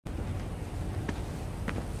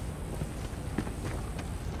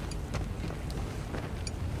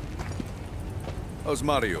How's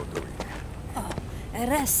Mario doing? Oh,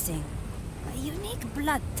 resting. A unique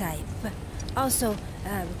blood type. Also,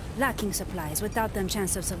 lacking supplies. Without them,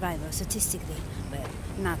 chance of survival statistically, well,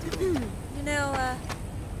 not good. You know,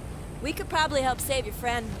 we could probably help save your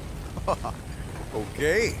friend.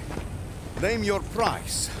 Okay. Name your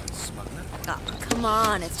price, smuggler. Oh, come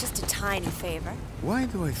on, it's just a tiny favor. Why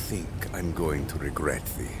do I think I'm going to regret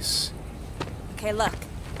this? Okay, look.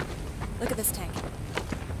 Look at this tank.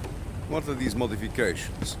 What are these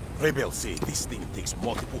modifications? Rebels say this thing takes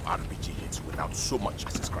multiple RPG hits without so much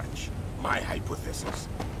as a scratch. My hypothesis,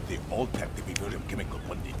 they altered the vivarium chemical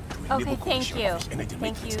bonding to enable thank you. energy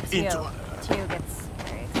Thank you, matrix Tio. into Tio gets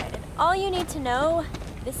very excited. All you need to know,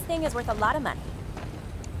 this thing is worth a lot of money.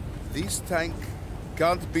 This tank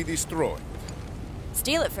can't be destroyed.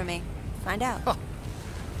 Steal it from me. Find out.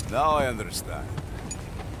 Now I understand.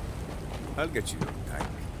 I'll get you your tank.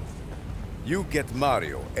 You get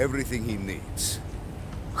Mario everything he needs.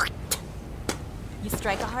 You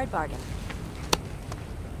strike a hard bargain.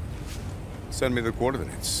 Send me the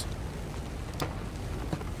coordinates.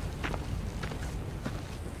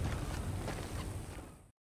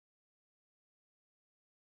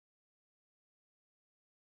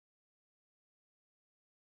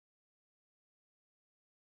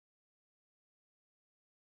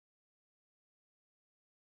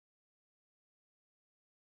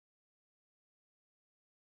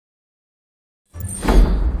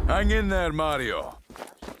 Hang in there, Mario.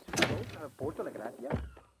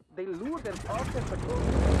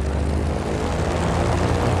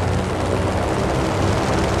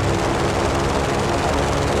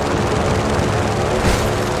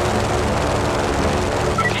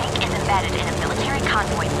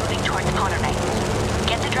 Convoy moving towards Ponerne.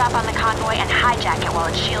 Get the drop on the convoy and hijack it while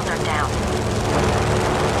its shields are down.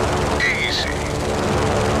 Easy.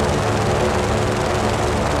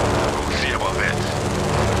 We'll see about that.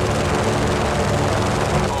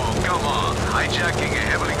 Oh, come on. Hijacking a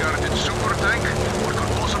heavily guarded super tank? What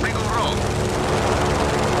could possibly go wrong?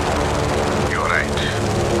 You're right.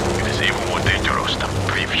 It is even more dangerous than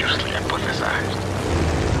previously hypothesized.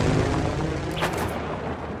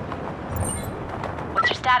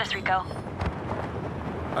 Status, Rico.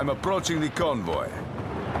 I'm approaching the convoy.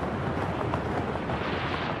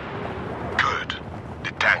 Good.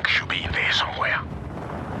 The tank should be in there somewhere.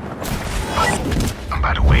 Oh, and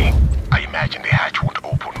by the way, I imagine the hatch won't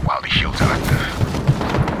open while the shields are active.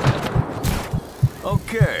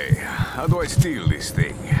 Okay, how do I steal this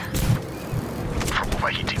thing? From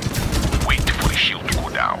overheating. Wait for the shield to go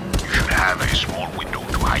down. You should have a small window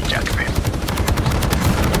to hijack them.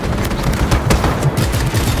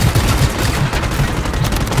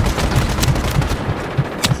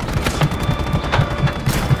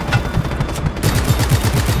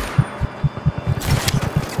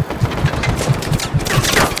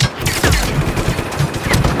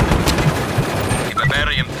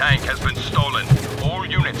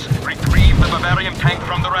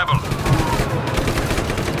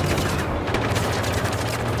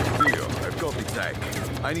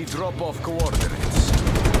 I need drop-off coordinates.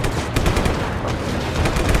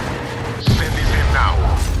 Send this in now.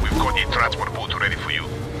 We've got a transport boat ready for you.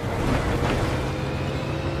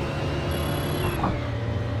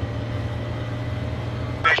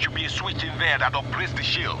 There should be a switch in there that'll press the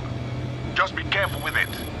shield. Just be careful with it.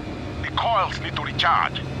 The coils need to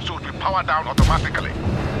recharge, so it will power down automatically.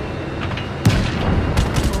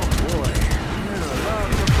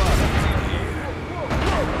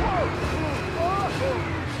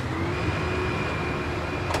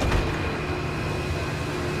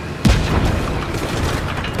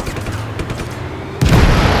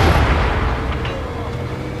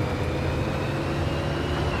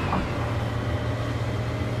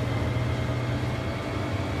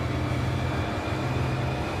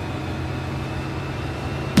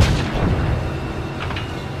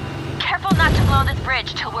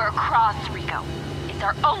 Till we're across, Rico. It's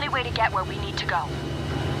our only way to get where we need to go.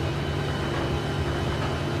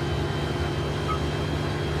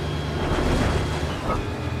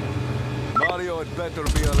 Mario had better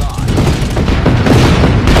be alive.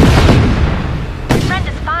 My friend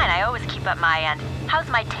is fine. I always keep up my end. How's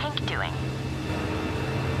my tank doing?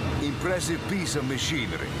 Impressive piece of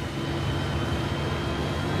machinery.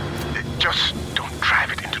 Just don't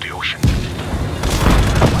drive it into the ocean.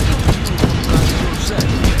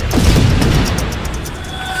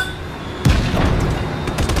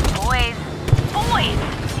 Boys!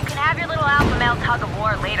 You can have your little alpha male tug of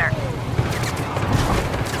war later.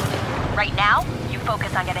 Right now, you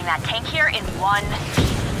focus on getting that tank here in one piece.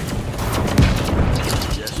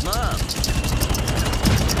 Yes, ma'am.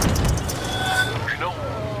 You know,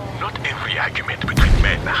 not every argument between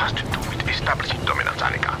experiment has to do with establishing dominance,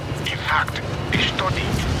 Annika. In fact, a study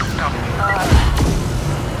in 2000...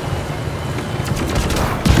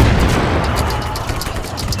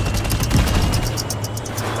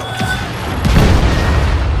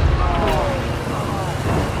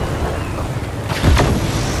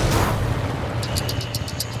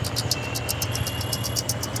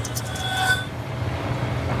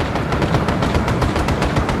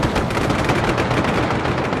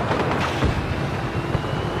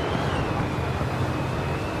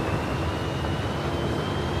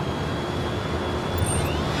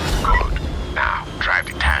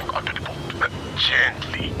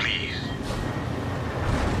 Gently, please.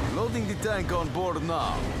 Loading the tank on board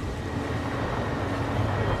now.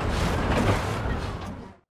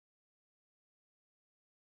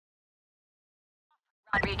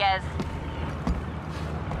 Rodriguez.